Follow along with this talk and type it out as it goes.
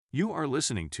You are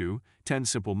listening to 10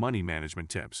 Simple Money Management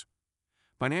Tips.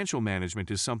 Financial management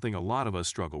is something a lot of us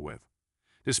struggle with.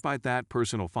 Despite that,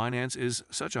 personal finance is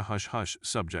such a hush-hush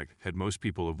subject that most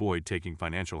people avoid taking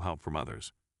financial help from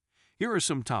others. Here are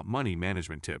some top money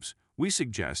management tips we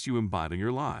suggest you imbibe in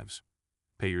your lives.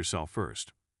 Pay yourself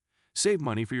first. Save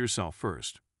money for yourself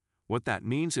first. What that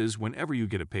means is whenever you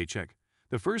get a paycheck,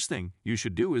 the first thing you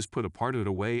should do is put a part of it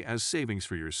away as savings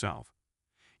for yourself.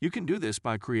 You can do this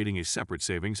by creating a separate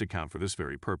savings account for this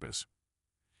very purpose.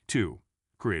 2.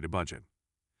 Create a budget.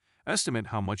 Estimate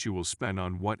how much you will spend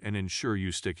on what and ensure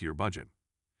you stick to your budget.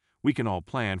 We can all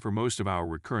plan for most of our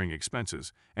recurring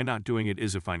expenses, and not doing it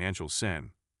is a financial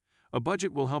sin. A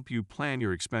budget will help you plan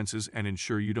your expenses and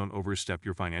ensure you don't overstep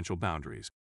your financial boundaries.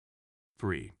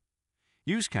 3.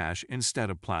 Use cash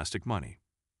instead of plastic money.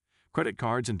 Credit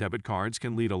cards and debit cards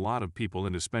can lead a lot of people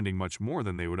into spending much more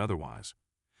than they would otherwise.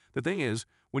 The thing is,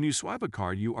 when you swipe a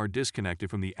card, you are disconnected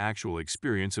from the actual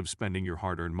experience of spending your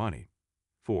hard-earned money.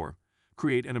 4.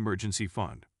 Create an emergency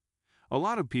fund. A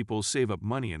lot of people save up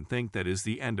money and think that is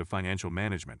the end of financial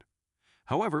management.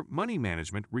 However, money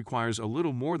management requires a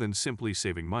little more than simply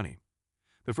saving money.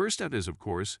 The first step is, of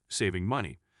course, saving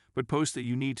money, but post that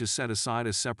you need to set aside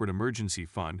a separate emergency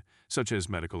fund, such as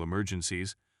medical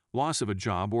emergencies, loss of a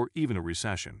job, or even a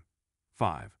recession.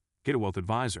 5. Get a wealth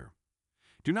advisor.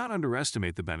 Do not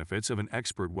underestimate the benefits of an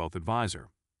expert wealth advisor.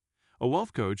 A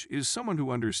wealth coach is someone who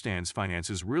understands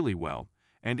finances really well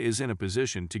and is in a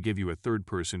position to give you a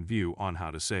third-person view on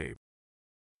how to save.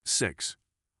 6.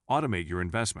 Automate your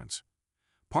investments.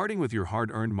 Parting with your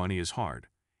hard-earned money is hard,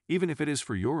 even if it is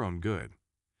for your own good.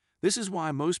 This is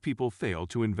why most people fail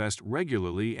to invest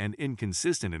regularly, and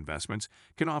inconsistent investments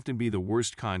can often be the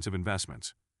worst kinds of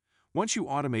investments. Once you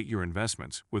automate your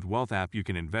investments, with Wealth app you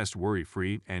can invest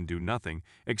worry-free and do nothing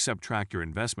except track your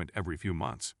investment every few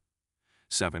months.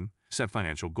 7. Set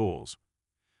financial goals.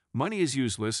 Money is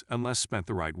useless unless spent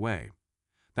the right way.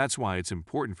 That's why it's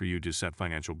important for you to set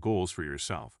financial goals for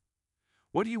yourself.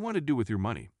 What do you want to do with your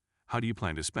money? How do you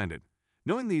plan to spend it?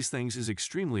 Knowing these things is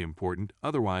extremely important,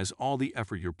 otherwise all the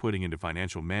effort you're putting into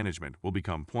financial management will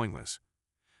become pointless.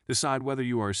 Decide whether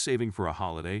you are saving for a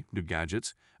holiday, new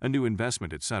gadgets, a new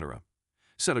investment, etc.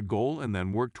 Set a goal and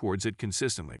then work towards it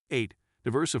consistently. 8.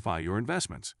 Diversify your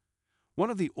investments. One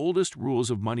of the oldest rules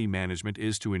of money management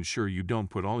is to ensure you don't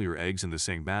put all your eggs in the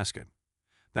same basket.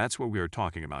 That's what we are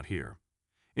talking about here.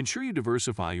 Ensure you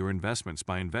diversify your investments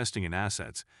by investing in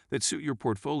assets that suit your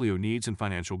portfolio needs and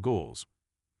financial goals.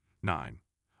 9.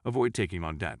 Avoid taking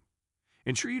on debt.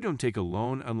 Ensure you don't take a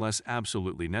loan unless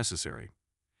absolutely necessary.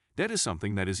 Debt is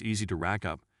something that is easy to rack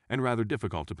up and rather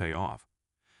difficult to pay off.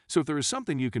 So if there is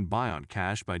something you can buy on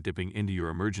cash by dipping into your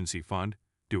emergency fund,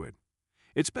 do it.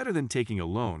 It's better than taking a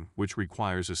loan, which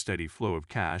requires a steady flow of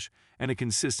cash and a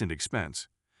consistent expense,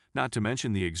 not to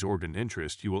mention the exorbitant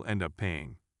interest you will end up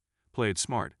paying. Play it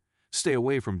smart. Stay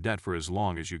away from debt for as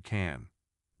long as you can.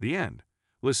 The end.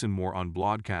 Listen more on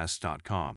blogcasts.com.